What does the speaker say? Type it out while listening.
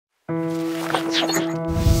Hi,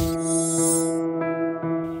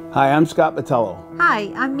 I'm Scott Botelho.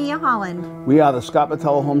 Hi, I'm Mia Holland. We are the Scott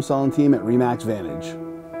Botelho home selling team at RE/MAX Vantage.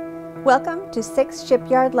 Welcome to 6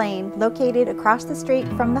 Shipyard Lane, located across the street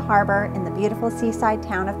from the harbor in the beautiful seaside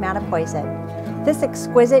town of Mattapoisett. This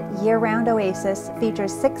exquisite year-round oasis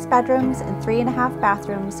features 6 bedrooms and 3.5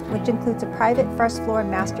 bathrooms, which includes a private first-floor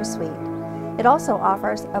master suite. It also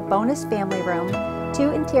offers a bonus family room,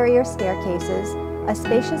 2 interior staircases, a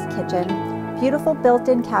spacious kitchen, beautiful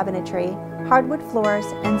built-in cabinetry, hardwood floors,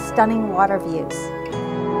 and stunning water views.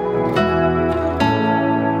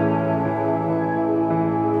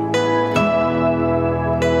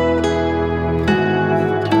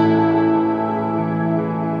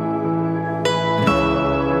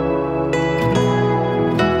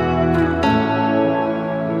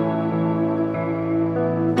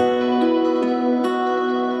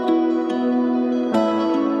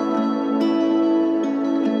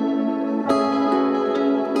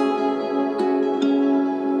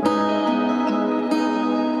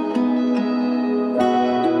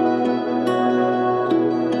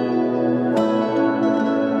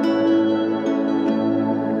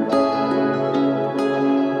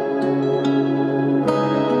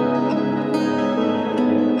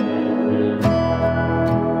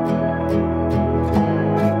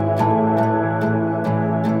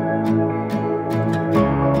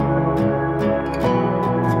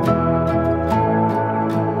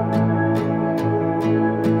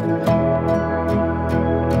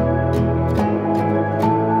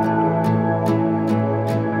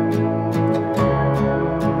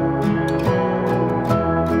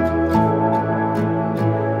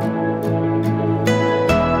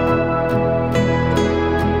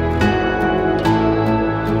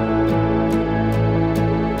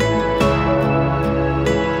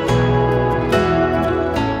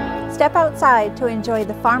 Step outside to enjoy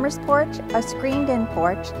the farmer's porch, a screened-in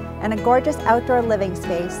porch, and a gorgeous outdoor living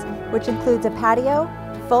space, which includes a patio,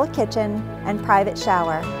 full kitchen, and private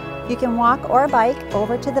shower. You can walk or bike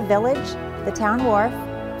over to the village, the town wharf,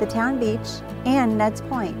 the town beach, and Ned's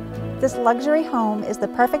Point. This luxury home is the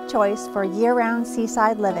perfect choice for year-round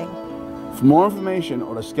seaside living. For more information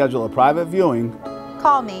or to schedule a private viewing,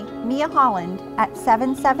 call me, Mia Holland, at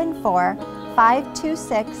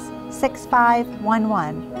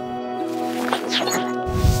 774-526-6511.